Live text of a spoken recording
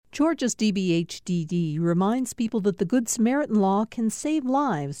Georgia's DBHDD reminds people that the Good Samaritan law can save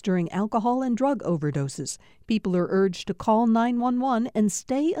lives during alcohol and drug overdoses. People are urged to call 911 and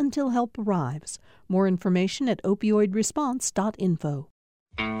stay until help arrives. More information at opioidresponse.info.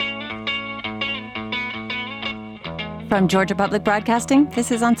 From Georgia Public Broadcasting,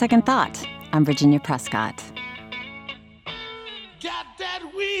 this is On Second Thought. I'm Virginia Prescott. Got that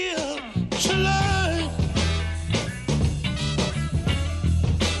will to learn.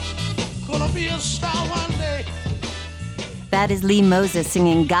 Gonna be a star one day. That is Lee Moses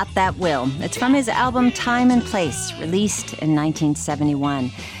singing Got That Will. It's from his album Time and Place, released in 1971.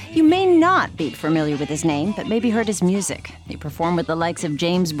 You may not be familiar with his name, but maybe heard his music. He performed with the likes of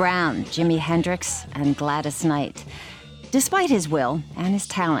James Brown, Jimi Hendrix, and Gladys Knight. Despite his will and his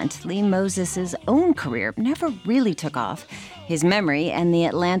talent, Lee Moses' own career never really took off. His memory and the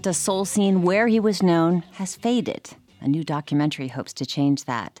Atlanta soul scene where he was known has faded. A new documentary hopes to change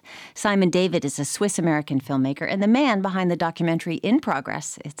that. Simon David is a Swiss-American filmmaker and the man behind the documentary in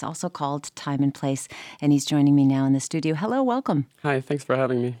progress. It's also called Time and Place, and he's joining me now in the studio. Hello, welcome. Hi, thanks for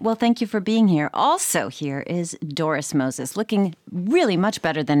having me. Well, thank you for being here. Also here is Doris Moses, looking really much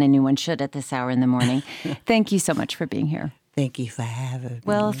better than anyone should at this hour in the morning. Thank you so much for being here. Thank you for having me.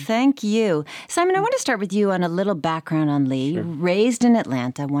 Well, thank you. Simon, I want to start with you on a little background on Lee. Sure. Raised in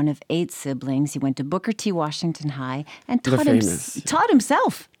Atlanta, one of 8 siblings. He went to Booker T. Washington High and taught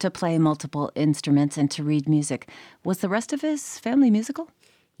himself to play multiple instruments and to read music. Was the rest of his family musical?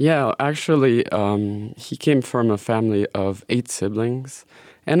 Yeah, actually, he came from a family of 8 siblings,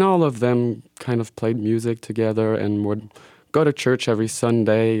 and all of them kind of played music together and would go to church every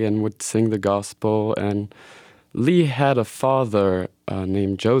Sunday and would sing the gospel. And Lee had a father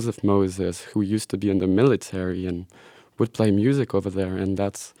named Doris Moses who used to be in the military and would play music over there. And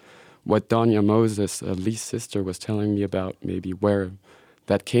that's what Donya Moses, Lee's sister, was telling me about, maybe where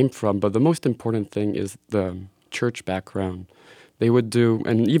that came from. But the most important thing is the church background. They would do,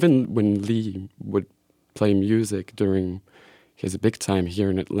 and even when Lee would play music during his big time here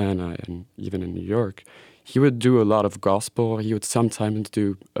in Atlanta and even in New York, he would do a lot of gospel. He would sometimes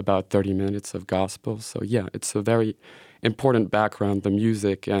do about 30 minutes of gospel. So yeah, it's a very important background, the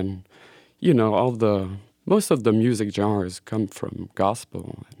music, and most of the music genres come from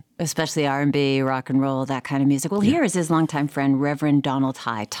gospel. Especially R&B, rock and roll, that kind of music. Well, here is his longtime friend, Reverend Donald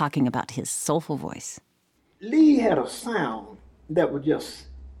High, talking about his soulful voice. Lee had a sound that was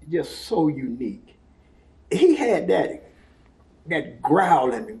just so unique. He had that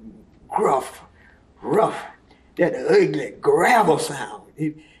growling, gruff, rough, that ugly gravel sound.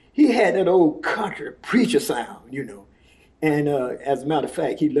 He had that old country preacher sound, And as a matter of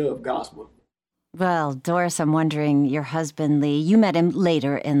fact, he loved gospel. Well, Doris, I'm wondering, your husband, Lee, you met him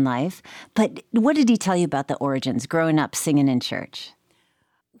later in life, but what did he tell you about the origins, growing up singing in church?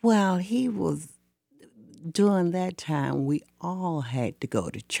 Well, he was, during that time, we all had to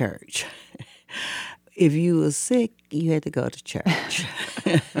go to church. If you were sick, you had to go to church.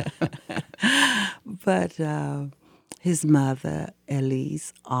 But his mother,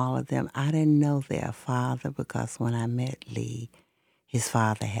 Elise, all of them, I didn't know their father because when I met Lee, his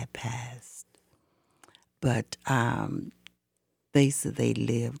father had passed. But they said they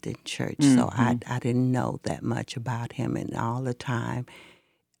lived in church, so I didn't know that much about him. And all the time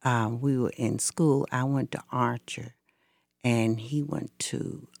we were in school, I went to Archer, and he went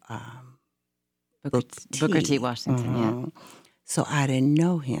to Booker T. Washington, yeah. So I didn't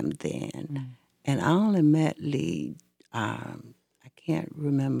know him then. And I only met Lee, I can't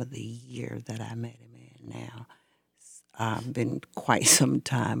remember the year that I met him in now. Been quite some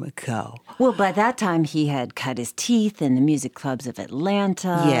time ago. Well, by that time, he had cut his teeth in the music clubs of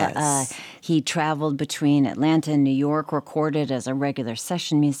Atlanta. Yes. He traveled between Atlanta and New York, recorded as a regular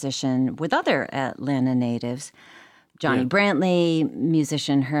session musician with other Atlanta natives. Johnny Brantley,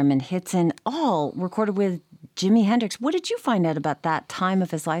 musician Herman Hitzen, all recorded with Jimi Hendrix. What did you find out about that time of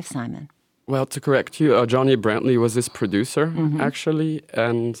his life, Simon? Well, to correct you, Johnny Brantley was his producer, actually.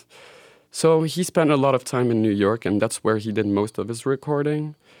 And so he spent a lot of time in New York, and that's where he did most of his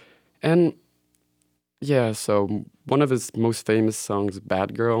recording. And yeah, so one of his most famous songs,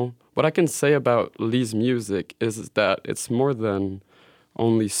 Bad Girl. What I can say about Lee's music is that it's more than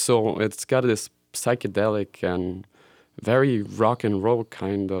only soul. It's got this psychedelic and very rock and roll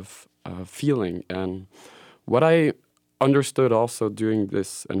kind of feeling. And what I understood also doing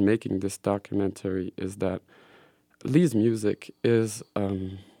this and making this documentary is that Lee's music is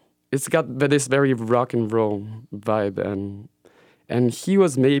it's got this very rock and roll vibe, and he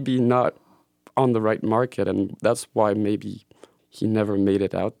was maybe not on the right market, and that's why maybe he never made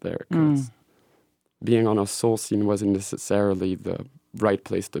it out there. being on a soul scene wasn't necessarily the right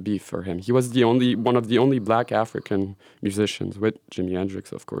place to be for him. He was one of the only black African musicians, with Jimi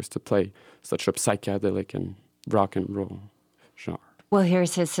Hendrix, of course, to play such a psychedelic and rock and roll genre. Well,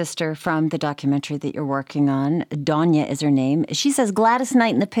 here's his sister from the documentary that you're working on. Donya is her name. She says Gladys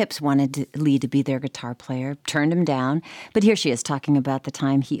Knight and the Pips wanted Lee to be their guitar player, turned him down. But here she is talking about the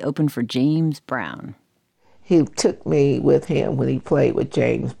time he opened for James Brown. He took me with him when he played with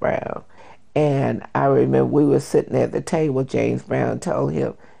James Brown. And I remember we were sitting at the table. James Brown told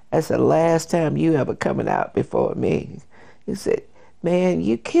him, "That's the last time you ever coming out before me." He said, "Man,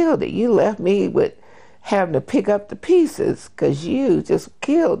 you killed it. You left me with having to pick up the pieces because you just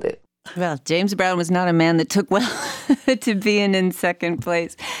killed it." Well, James Brown was not a man that took well to being in second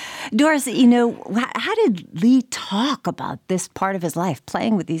place. Doris, how did Lee talk about this part of his life,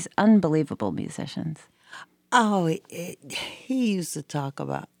 playing with these unbelievable musicians? Oh, he used to talk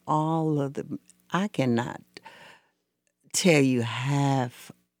about all of the... I cannot tell you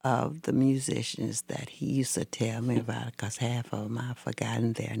half of the musicians that he used to tell me about because half of them I've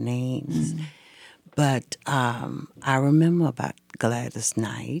forgotten their names. Mm. But I remember about Gladys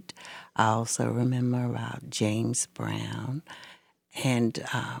Knight. I also remember about James Brown. And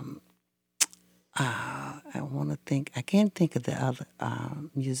I want to think. I can't think of the other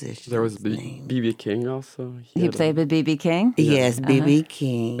musicians. There was B.B. King also. He played with B.B. King? Yes, B.B.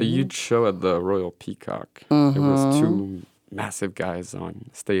 King. A huge show at the Royal Peacock. Mm-hmm. It was two massive guys on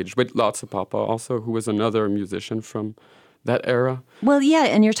stage with lots of Papa also, who was another musician from that era. Well, yeah,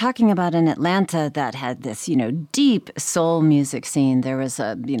 and you're talking about an Atlanta that had this, deep soul music scene. There was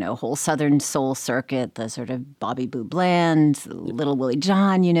a, whole Southern soul circuit, the sort of Bobby Boo Bland, Little Willie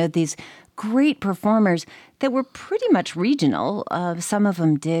John, these great performers that were pretty much regional. Some of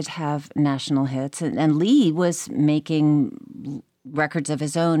them did have national hits, and Lee was making records of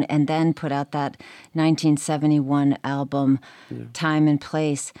his own and then put out that 1971 album, Time and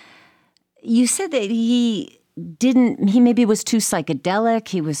Place. You said that he maybe was too psychedelic,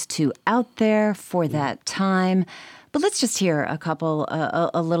 he was too out there for that time. But let's just hear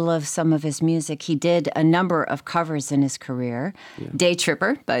a little of some of his music. He did a number of covers in his career. Yeah. Day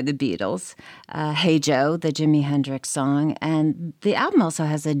Tripper by the Beatles, Hey Joe, the Jimi Hendrix song, and the album also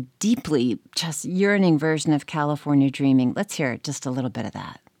has a deeply just yearning version of California Dreaming. Let's hear just a little bit of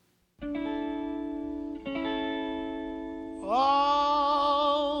that.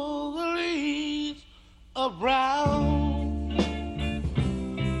 All the leaves are brown,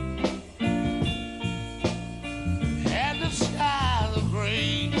 and the skies are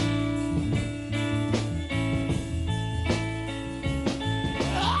gray.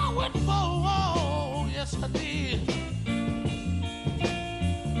 I went for a walk, yes I did,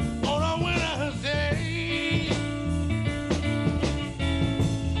 on a winter's day.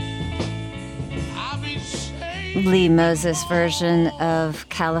 Lee Moses' version of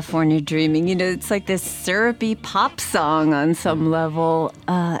California Dreaming. It's like this syrupy pop song on some level,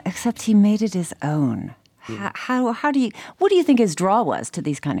 except he made it his own. What do you think his draw was to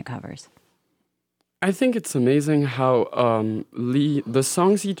these kind of covers? I think it's amazing how Lee, the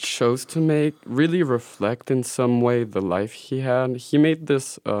songs he chose to make really reflect in some way the life he had. He made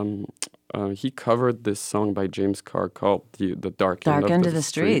this, he covered this song by James Carr called The Dark End of the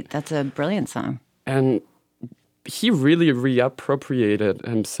Street. That's a brilliant song. And he really reappropriated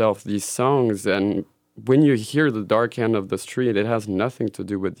himself these songs, and when you hear The Dark End of the Street, it has nothing to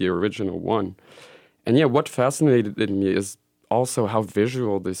do with the original one. And yeah, what fascinated me is also how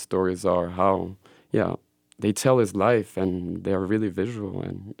visual these stories are, how, they tell his life and they're really visual.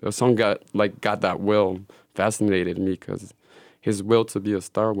 And a song got that will fascinated me because his will to be a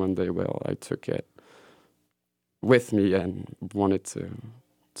star one day, I took it with me and wanted to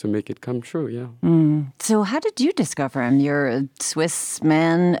make it come true, So how did you discover him? You're a Swiss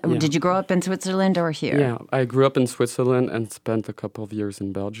man. Yeah. Did you grow up in Switzerland or here? Yeah, I grew up in Switzerland and spent a couple of years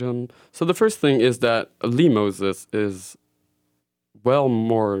in Belgium. So the first thing is that Lee Moses is well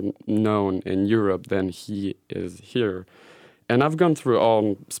more known in Europe than he is here. And I've gone through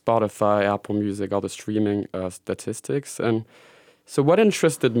all Spotify, Apple Music, all the streaming statistics. And so what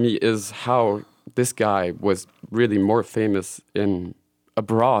interested me is how this guy was really more famous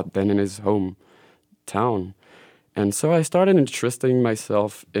abroad than in his hometown. And so I started interesting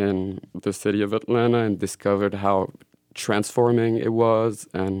myself in the city of Atlanta and discovered how transforming it was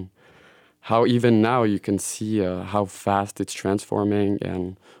and how even now you can see how fast it's transforming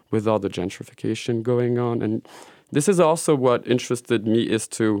and with all the gentrification going on. And this is also what interested me, is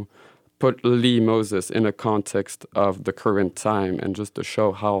to put Lee Moses in a context of the current time and just to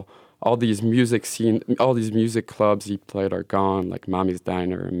show how all these music clubs he played are gone, like Mommy's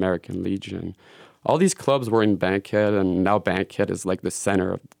Diner, American Legion, all these clubs were in Bankhead, and now Bankhead is like the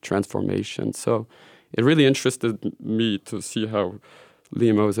center of transformation. So it really interested me to see how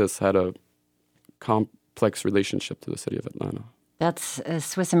Lee Moses had a complex relationship to the city of Atlanta. That's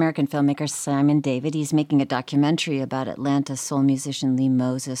Swiss-American filmmaker Simon David. He's making a documentary about Atlanta soul musician Lee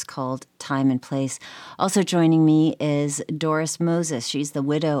Moses called Time and Place. Also joining me is Doris Moses. She's the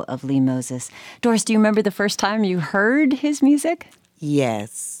widow of Lee Moses. Doris, do you remember the first time you heard his music?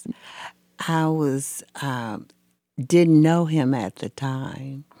 Yes. I didn't know him at the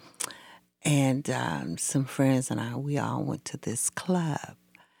time. And some friends and we all went to this club.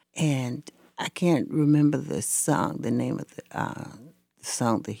 And I can't remember the name of the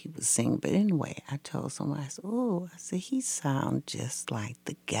song that he was singing. But anyway, I told someone, I said, he sounds just like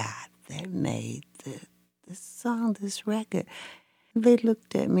the guy that made this song, this record. They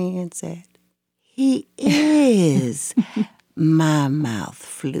looked at me and said, he is. My mouth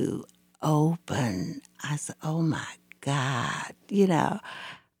flew open. I said, oh, my God.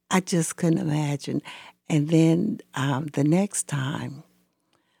 I just couldn't imagine. And then the next time,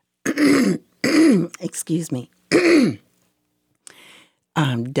 excuse me,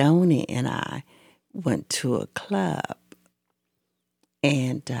 Donnie and I went to a club,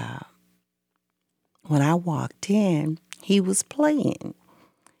 and when I walked in, he was playing.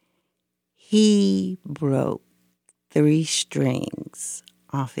 He broke 3 strings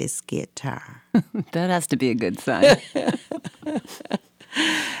off his guitar. That has to be a good sign.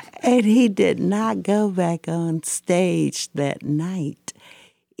 And he did not go back on stage that night.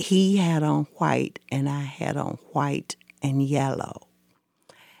 He had on white, and I had on white and yellow.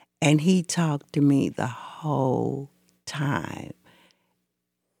 And he talked to me the whole time.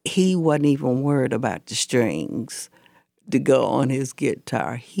 He wasn't even worried about the strings to go on his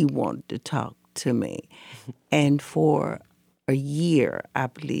guitar. He wanted to talk to me. And for a year, I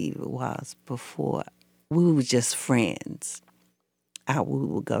believe it was, before, we were just friends. We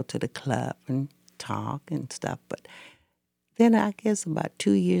would go to the club and talk and stuff. But then I guess about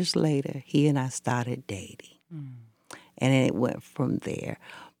 2 years later, he and I started dating. And it went from there.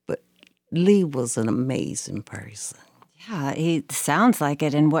 But Lee was an amazing person. Yeah, he sounds like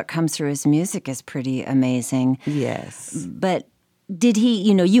it, and what comes through his music is pretty amazing. Yes. But did he,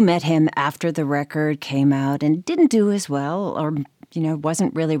 you met him after the record came out and didn't do as well, or,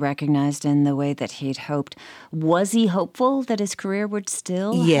 wasn't really recognized in the way that he'd hoped. Was he hopeful that his career would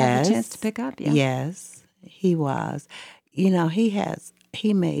still have a chance to pick up? Yeah. Yes, he was. He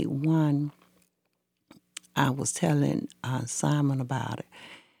made one, I was telling Simon about it.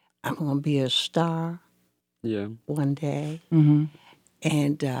 I'm going to be a star one day. Mm-hmm.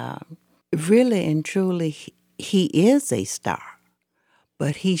 And really and truly, he is a star.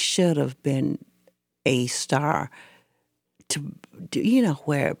 But he should have been a star to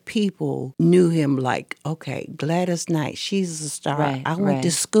where people knew him like, okay, Gladys Knight, she's a star. Right, I went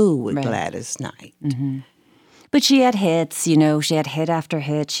to school with right. Gladys Knight. Mm-hmm. But she had hits, she had hit after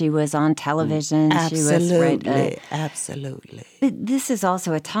hit. She was on television. Absolutely, absolutely. But this is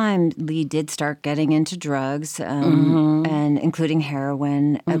also a time Lee did start getting into drugs, and including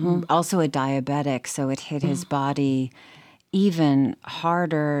heroin, also a diabetic, so it hit his body even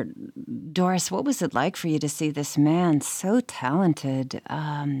harder. Doris, what was it like for you to see this man so talented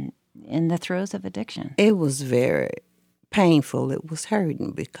in the throes of addiction? It was very painful. It was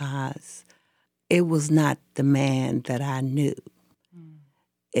hurting because it was not the man that I knew.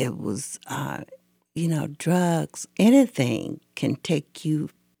 It was, drugs, anything can take you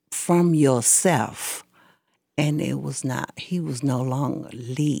from yourself. And he was no longer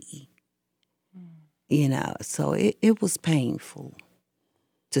Lee. So it was painful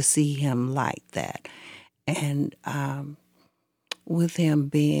to see him like that. And with him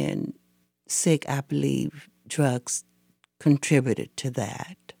being sick, I believe drugs contributed to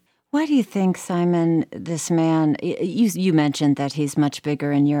that. Why do you think, Simon, this man, you mentioned that he's much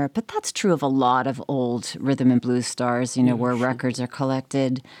bigger in Europe, but that's true of a lot of old rhythm and blues stars, where records are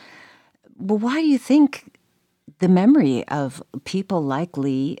collected. Well, why do you think the memory of people like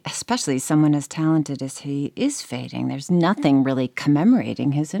Lee, especially someone as talented as he, is fading? There's nothing really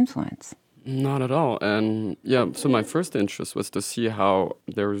commemorating his influence. Not at all. And so my first interest was to see how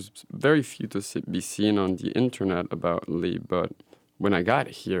there was very few to be seen on the internet about Lee, but when I got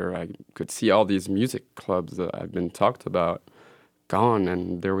here, I could see all these music clubs that I've been talked about gone,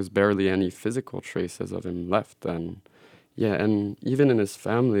 and there was barely any physical traces of him left. And and even in his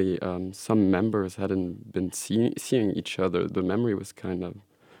family, some members hadn't been seeing each other. The memory was kind of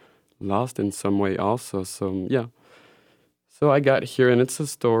lost in some way also. So I got here, and it's a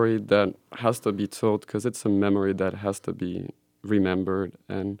story that has to be told because it's a memory that has to be remembered.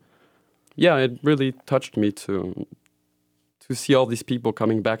 And yeah, it really touched me to see all these people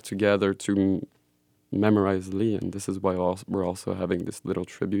coming back together to memorize Lee, and this is why we're also having this little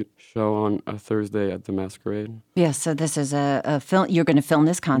tribute show on a Thursday at the Masquerade. Yes, so this is a film. You're going to film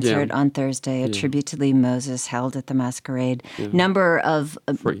this concert on Thursday, a tribute to Lee Moses held at the Masquerade. Number of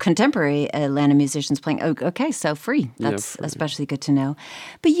contemporary Atlanta musicians playing. Oh, okay, so free. That's free. Especially good to know.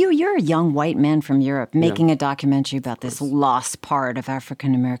 But you're a young white man from Europe making a documentary about this lost part of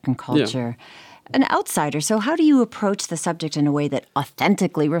African American culture. Yeah. An outsider, so how do you approach the subject in a way that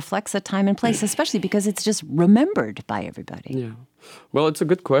authentically reflects a time and place, especially because it's just remembered by everybody? Yeah. Well, it's a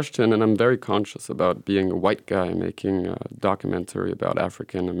good question, and I'm very conscious about being a white guy making a documentary about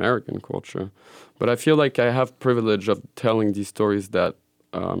African American culture. But I feel like I have privilege of telling these stories that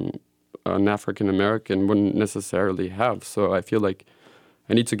an African American wouldn't necessarily have. So I feel like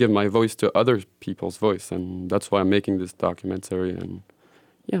I need to give my voice to other people's voice, and that's why I'm making this documentary, and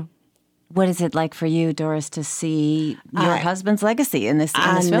yeah. What is it like for you, Doris, to see your husband's legacy in this film?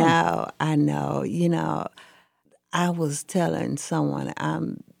 I know. You know, I was telling someone,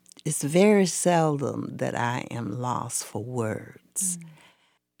 it's very seldom that I am lost for words. Mm.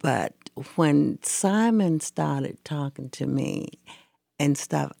 But when Simon started talking to me and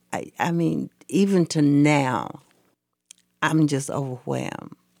stuff, I mean, even to now, I'm just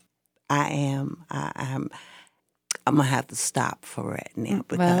overwhelmed. I'm going to have to stop for right now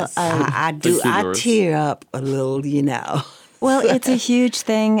because I tear up a little, you know. Well, it's a huge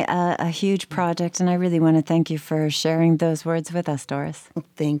thing, a huge project, and I really want to thank you for sharing those words with us, Doris.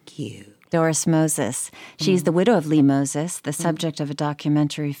 Thank you. Doris Moses. She's the widow of Lee Moses, the subject of a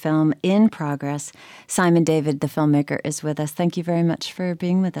documentary film in progress. Simon David, the filmmaker, is with us. Thank you very much for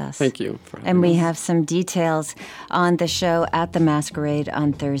being with us. Thank you for having And we us. have some details on the show at the Masquerade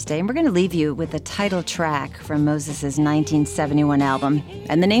on Thursday. And we're going to leave you with the title track from Moses' 1971 album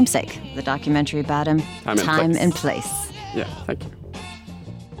and the namesake, the documentary about him, Time and Place. Yeah, thank you.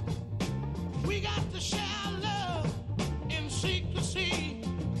 We got